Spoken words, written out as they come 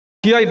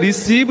Kia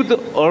received a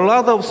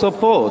lot of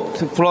support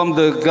from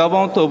the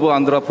government of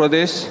Andhra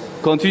Pradesh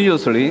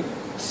continuously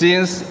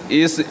since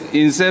its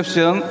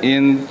inception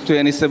in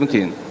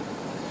 2017.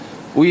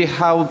 We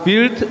have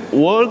built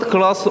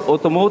world-class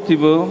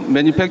automotive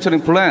manufacturing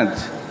plant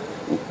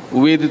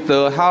with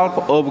the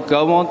help of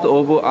government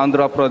of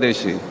Andhra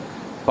Pradesh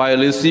by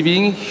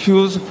receiving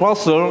huge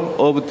parcel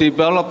of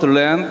developed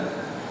land,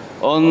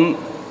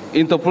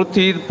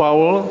 uninterrupted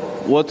power,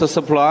 water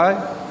supply,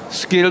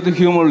 skilled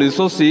human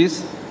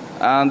resources,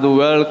 and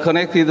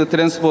well-connected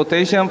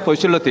transportation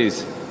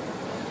facilities.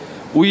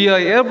 We are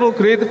ever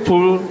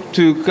grateful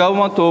to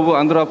government of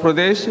Andhra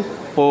Pradesh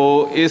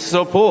for its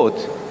support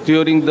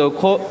during the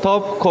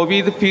tough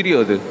COVID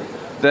period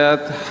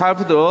that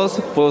helped us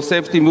for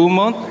safety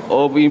movement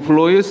of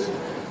employees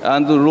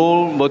and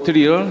raw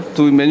material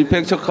to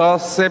manufacture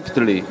cars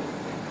safely.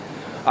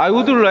 I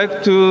would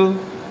like to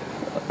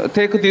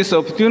take this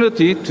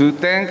opportunity to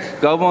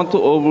thank government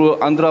of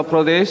Andhra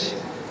Pradesh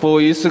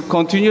for its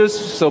continuous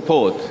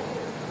support.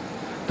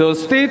 The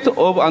state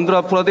of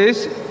Andhra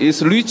Pradesh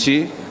is rich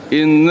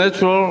in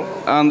natural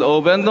and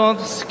abundant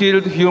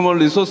skilled human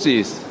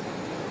resources,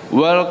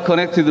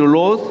 well-connected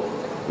roads,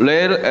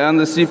 rail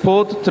and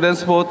seaport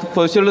transport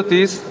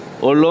facilities,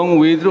 along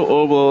with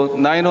over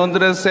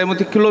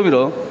 970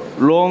 kilometers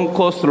long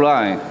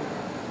coastline.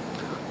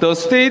 The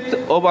state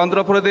of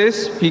Andhra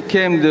Pradesh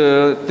became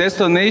the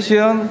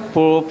destination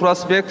for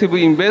prospective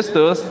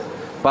investors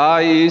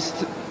by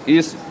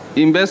its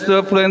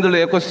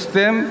investor-friendly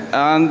ecosystem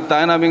and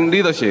dynamic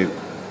leadership.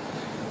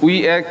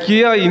 We at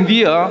Kia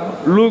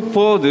India look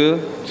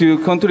forward to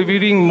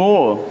contributing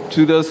more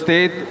to the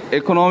state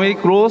economic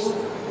growth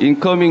in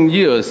coming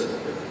years.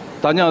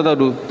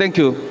 Thank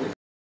you.